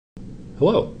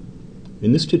Hello.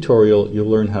 In this tutorial, you'll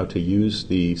learn how to use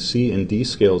the C and D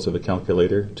scales of a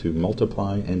calculator to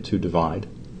multiply and to divide.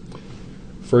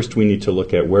 First, we need to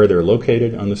look at where they're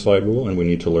located on the slide rule, and we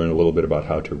need to learn a little bit about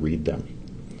how to read them.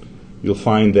 You'll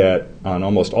find that on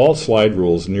almost all slide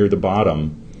rules near the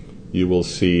bottom, you will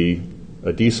see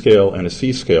a D scale and a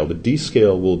C scale. The D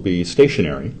scale will be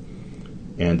stationary,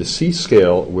 and the C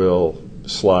scale will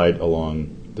slide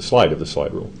along the slide of the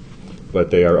slide rule, but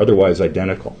they are otherwise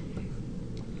identical.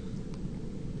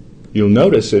 You'll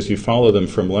notice as you follow them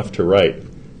from left to right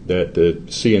that the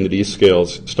C and the D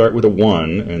scales start with a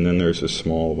 1, and then there's a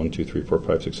small 1, 2, 3, 4,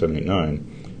 5, 6, 7, 8,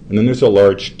 9, and then there's a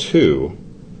large 2.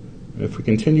 And if we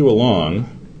continue along,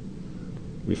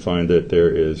 we find that there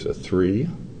is a 3,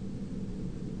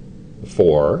 a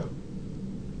 4,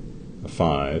 a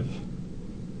 5,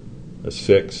 a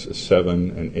 6, a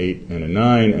 7, an 8, and a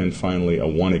 9, and finally a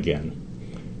 1 again.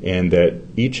 And that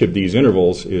each of these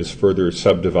intervals is further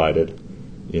subdivided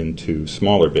into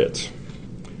smaller bits.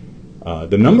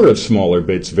 The number of smaller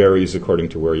bits varies according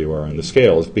to where you are on the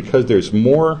scales. Because there's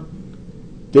more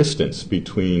distance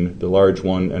between the large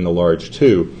 1 and the large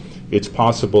 2, it's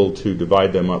possible to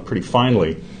divide them up pretty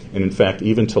finely, and in fact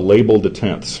even to label the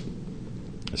tenths.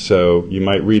 So you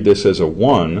might read this as a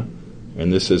 1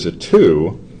 and this as a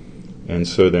 2, and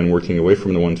so then working away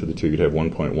from the 1 to the 2, you'd have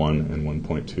 1.1 and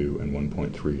 1.2 and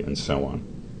 1.3 and so on.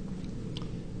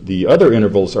 The other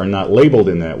intervals are not labeled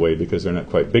in that way because they're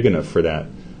not quite big enough for that,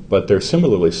 but they're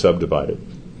similarly subdivided.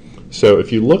 So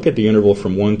if you look at the interval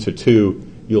from 1 to 2,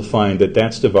 you'll find that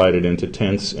that's divided into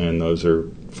tenths, and those are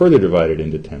further divided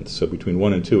into tenths. So between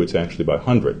 1 and 2, it's actually by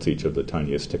hundredths, each of the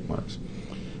tiniest tick marks.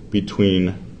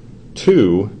 Between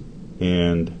 2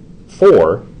 and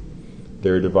 4,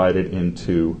 they're divided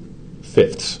into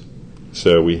fifths.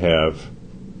 So we have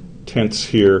tenths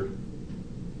here,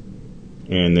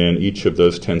 and then each of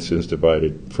those tenths is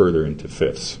divided further into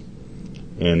fifths.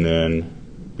 And then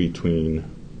between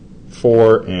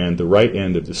 4 and the right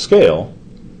end of the scale,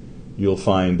 you'll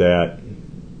find that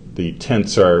the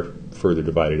tenths are further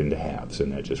divided into halves,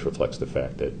 and that just reflects the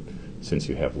fact that since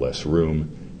you have less room,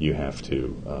 you have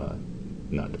to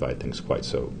not divide things quite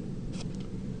so.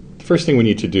 The first thing we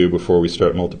need to do before we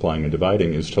start multiplying and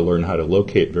dividing is to learn how to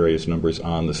locate various numbers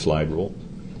on the slide rule.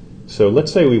 So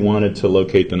let's say we wanted to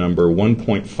locate the number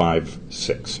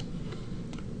 1.56.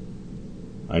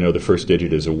 I know the first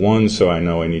digit is a 1, so I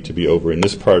know I need to be over in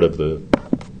this part of the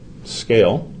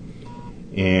scale.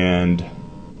 And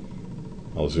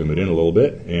I'll zoom it in a little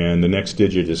bit. And the next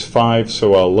digit is 5,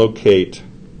 so I'll locate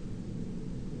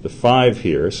the 5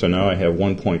 here. So now I have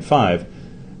 1.5.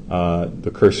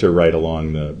 The cursor right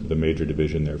along the major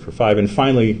division there for 5. And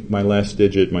finally, my last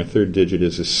digit, my third digit,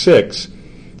 is a 6.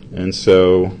 And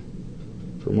so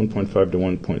from 1.5 to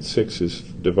 1.6 is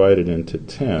divided into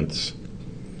tenths.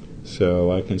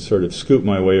 So I can sort of scoop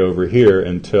my way over here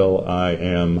until I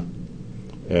am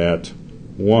at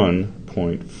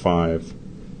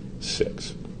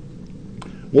 1.56.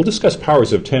 We'll discuss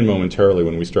powers of 10 momentarily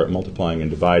when we start multiplying and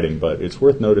dividing, but it's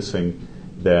worth noticing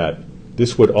that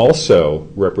this would also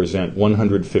represent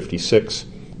 156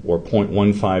 or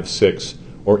 0.156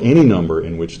 or any number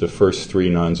in which the first 3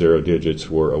 non-zero digits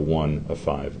were a 1, a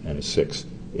 5, and a 6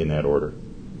 in that order.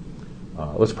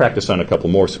 Let's practice on a couple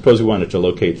more. Suppose we wanted to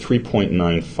locate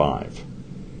 3.95.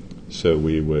 So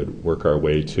we would work our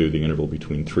way to the interval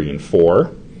between 3 and 4,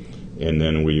 and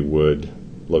then we would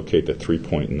locate the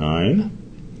 3.9.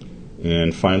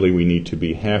 And finally, we need to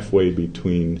be halfway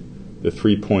between the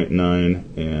 3.9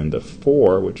 and the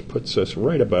 4, which puts us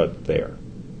right about there.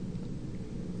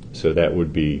 So that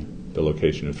would be the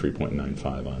location of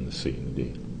 3.95 on the C and the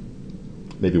D.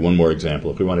 Maybe one more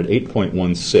example. If we wanted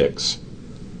 8.16,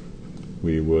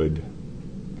 we would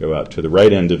go out to the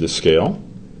right end of the scale,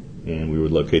 and we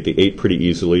would locate the 8 pretty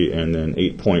easily, and then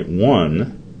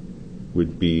 8.1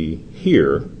 would be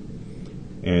here,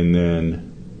 and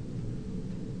then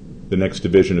the next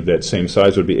division of that same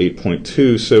size would be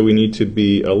 8.2, so we need to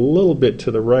be a little bit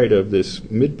to the right of this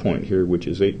midpoint here, which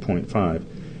is 8.5.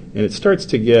 And it starts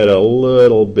to get a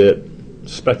little bit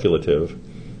speculative,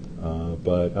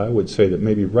 but I would say that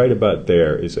maybe right about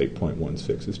there is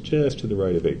 8.16. It's just to the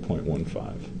right of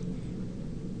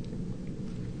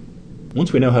 8.15.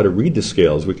 Once we know how to read the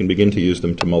scales, we can begin to use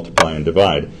them to multiply and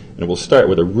divide. And we'll start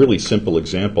with a really simple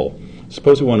example.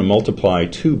 Suppose we want to multiply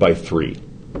 2 by 3.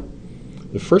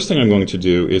 The first thing I'm going to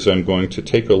do is I'm going to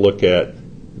take a look at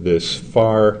this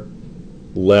far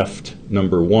left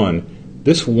number 1.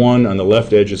 This 1 on the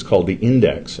left edge is called the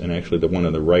index, and actually the one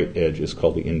on the right edge is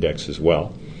called the index as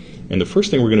well. And the first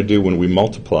thing we're going to do when we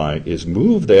multiply is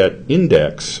move that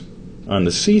index on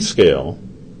the C scale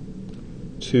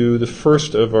to the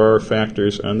first of our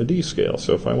factors on the D scale.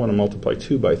 So if I want to multiply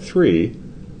 2 by 3,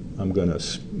 I'm going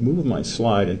to move my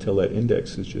slide until that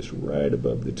index is just right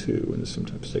above the 2, and this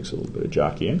sometimes takes a little bit of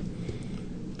jockeying.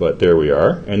 But there we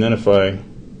are. And then if I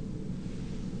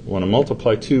want to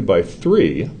multiply 2 by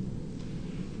 3,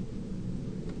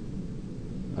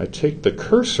 I take the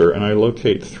cursor and I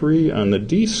locate 3 on the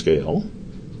D scale,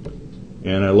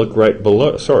 and I look right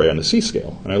below, on the C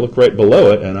scale, and I look right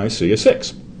below it and I see a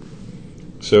 6.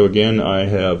 So again, I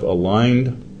have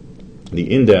aligned the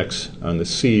index on the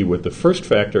C with the first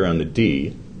factor on the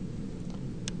D.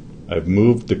 I've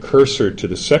moved the cursor to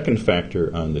the second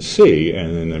factor on the C,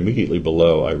 and then immediately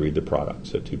below I read the product.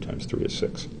 So 2 times 3 is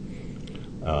 6.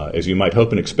 As you might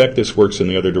hope and expect, this works in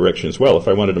the other direction as well. If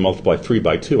I wanted to multiply 3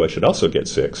 by 2, I should also get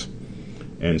 6.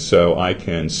 And so I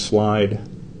can slide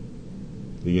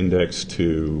the index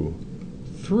to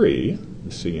 3,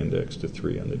 the C index to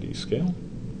 3 on the D scale.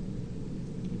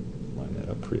 Line that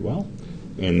up pretty well.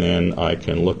 And then I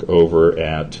can look over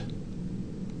at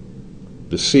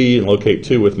the C and locate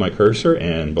 2 with my cursor,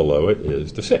 and below it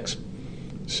is the 6.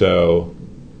 So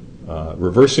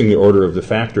reversing the order of the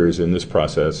factors in this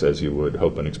process, as you would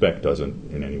hope and expect,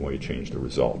 doesn't in any way change the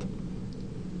result.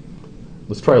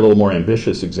 Let's try a little more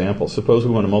ambitious example. Suppose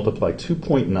we want to multiply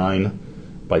 2.9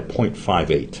 by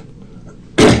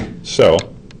 0.58. So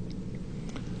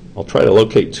I'll try to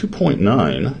locate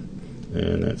 2.9,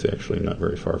 and that's actually not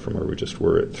very far from where we just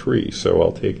were at 3. So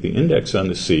I'll take the index on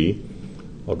the C,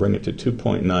 I'll bring it to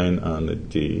 2.9 on the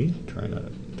D, try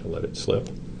not to let it slip,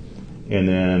 and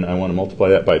then I want to multiply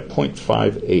that by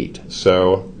 0.58.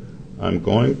 So I'm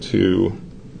going to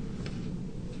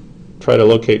try to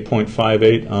locate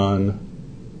 0.58 on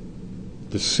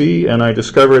the C, and I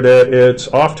discover that it's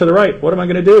off to the right. What am I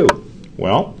going to do?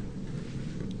 Well,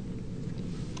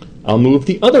 I'll move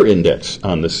the other index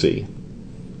on the C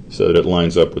so that it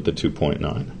lines up with the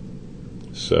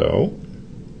 2.9. So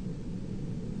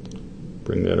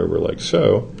bring that over like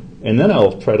so, and then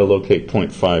I'll try to locate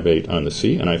 0.58 on the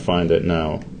C, and I find that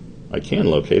now I can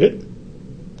locate it.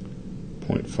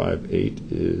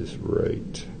 0.58 is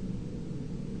right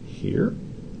here.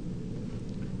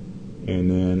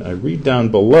 And then I read down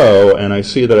below, and I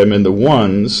see that I'm in the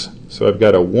ones, so I've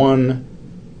got a 1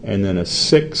 and then a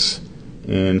 6,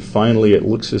 and finally it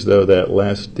looks as though that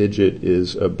last digit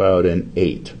is about an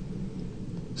 8.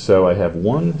 So I have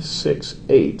 1, 6,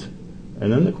 8,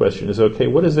 and then the question is, okay,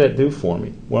 what does that do for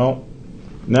me? Well,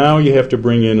 now you have to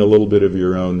bring in a little bit of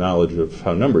your own knowledge of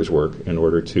how numbers work in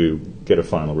order to get a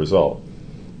final result.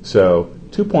 So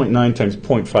 2.9 times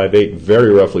 0.58,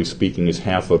 very roughly speaking, is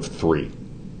half of 3,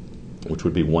 which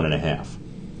would be 1.5.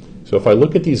 So if I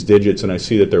look at these digits and I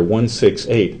see that they're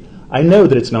 168, I know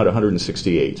that it's not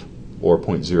 168 or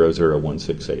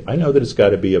 0.00168. I know that it's got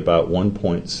to be about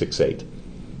 1.68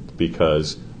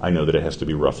 because I know that it has to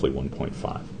be roughly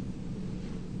 1.5.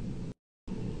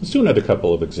 Let's do another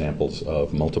couple of examples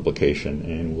of multiplication,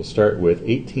 and we'll start with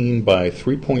 18 by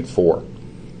 3.4.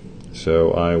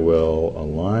 So I will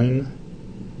align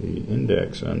the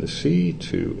index on the C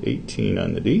to 18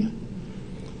 on the D,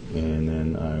 and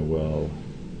then I will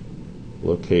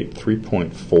locate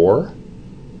 3.4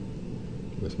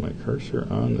 with my cursor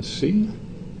on the C,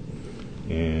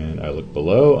 and I look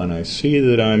below and I see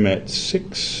that I'm at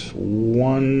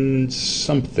 6.1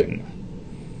 something.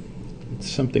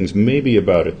 Something's maybe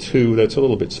about a 2. That's a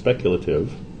little bit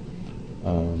speculative,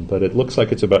 but it looks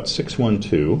like it's about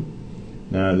 612.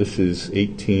 Now this is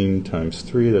 18 times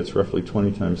 3, that's roughly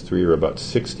 20 times 3, or about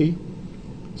 60.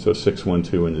 So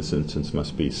 612 in this instance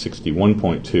must be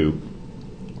 61.2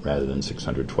 rather than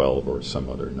 612 or some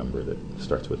other number that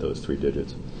starts with those 3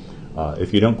 digits.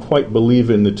 If you don't quite believe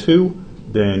in the 2,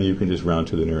 then you can just round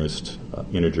to the nearest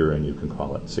integer and you can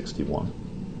call it 61.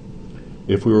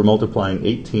 If we were multiplying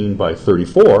 18 by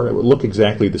 34, it would look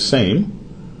exactly the same,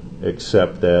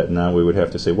 except that now we would have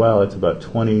to say, well, it's about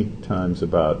 20 times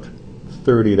about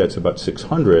 30, that's about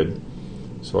 600.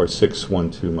 So our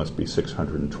 612 must be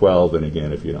 612, and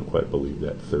again, if you don't quite believe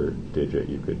that third digit,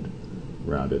 you could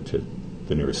round it to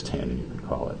the nearest 10, and you could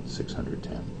call it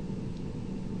 610.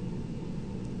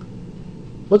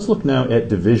 Let's look now at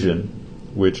division,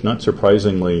 which, not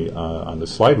surprisingly, on the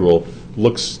slide rule,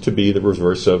 looks to be the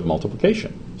reverse of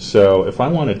multiplication. So if I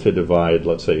wanted to divide,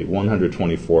 let's say,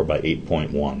 124 by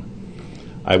 8.1,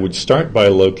 I would start by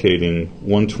locating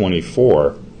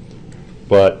 124,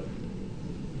 but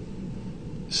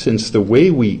since the way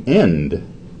we end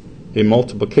a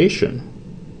multiplication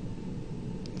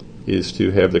is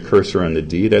to have the cursor on the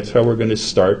D, that's how we're going to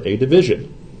start a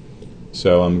division.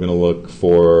 So I'm going to look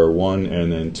for 1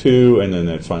 and then 2 and then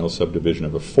that final subdivision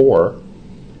of a 4.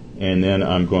 and then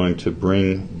I'm going to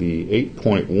bring the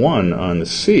 8.1 on the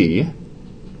C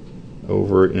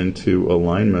over into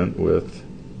alignment with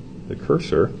the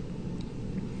cursor,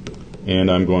 and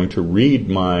I'm going to read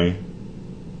my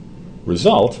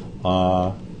result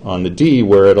on the D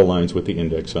where it aligns with the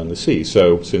index on the C.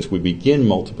 So since we begin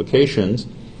multiplications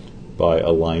by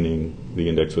aligning the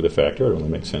index with a factor, it only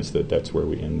makes sense that that's where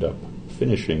we end up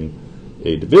finishing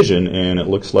a division, and it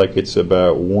looks like it's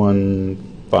about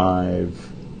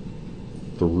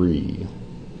 153.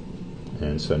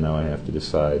 And so now I have to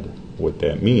decide what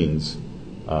that means.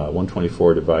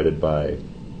 124 divided by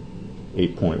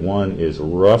 8.1 is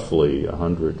roughly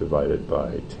 100 divided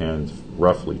by 10,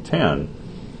 roughly 10.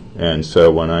 And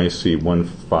so when I see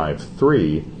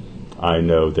 153, I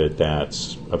know that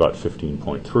that's about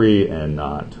 15.3 and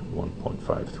not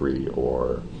 1.53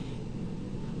 or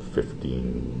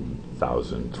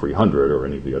 15,300 or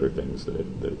any of the other things that it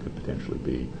could potentially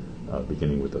be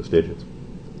beginning with those digits.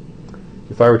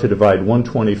 If I were to divide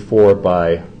 124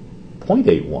 by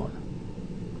 0.81,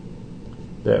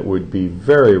 that would be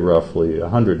very roughly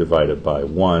 100 divided by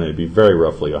 1. It would be very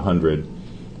roughly 100.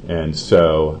 And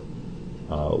so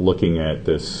looking at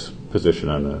this position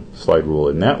on the slide rule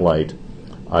in that light,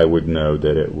 I would know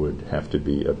that it would have to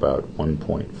be about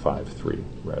 1.53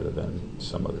 rather than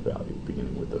some other value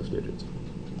beginning with those digits.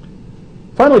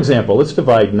 Final example, let's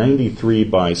divide 93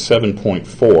 by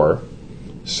 7.4.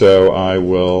 So I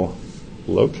will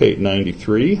locate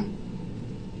 93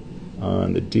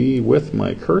 on the D with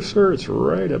my cursor. It's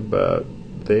right about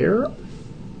there.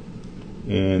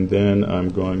 And then I'm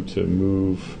going to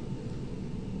move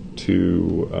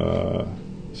to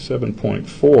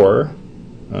 7.4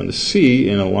 on the C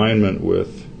in alignment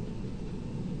with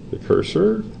the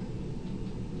cursor.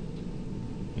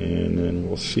 And then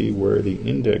we'll see where the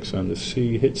index on the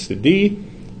C hits the D.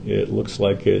 It looks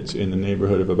like it's in the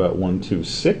neighborhood of about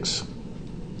 126.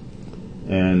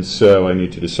 And so I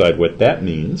need to decide what that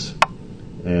means.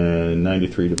 And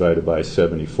 93 divided by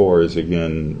 74 is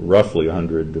again roughly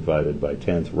 100 divided by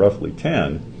 10th, roughly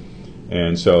 10.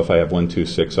 And so if I have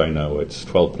 126, I know it's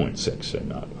 12.6 and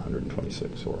not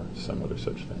 126 or some other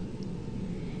such thing.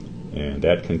 And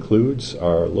that concludes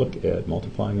our look at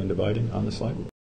multiplying and dividing on the slide rule.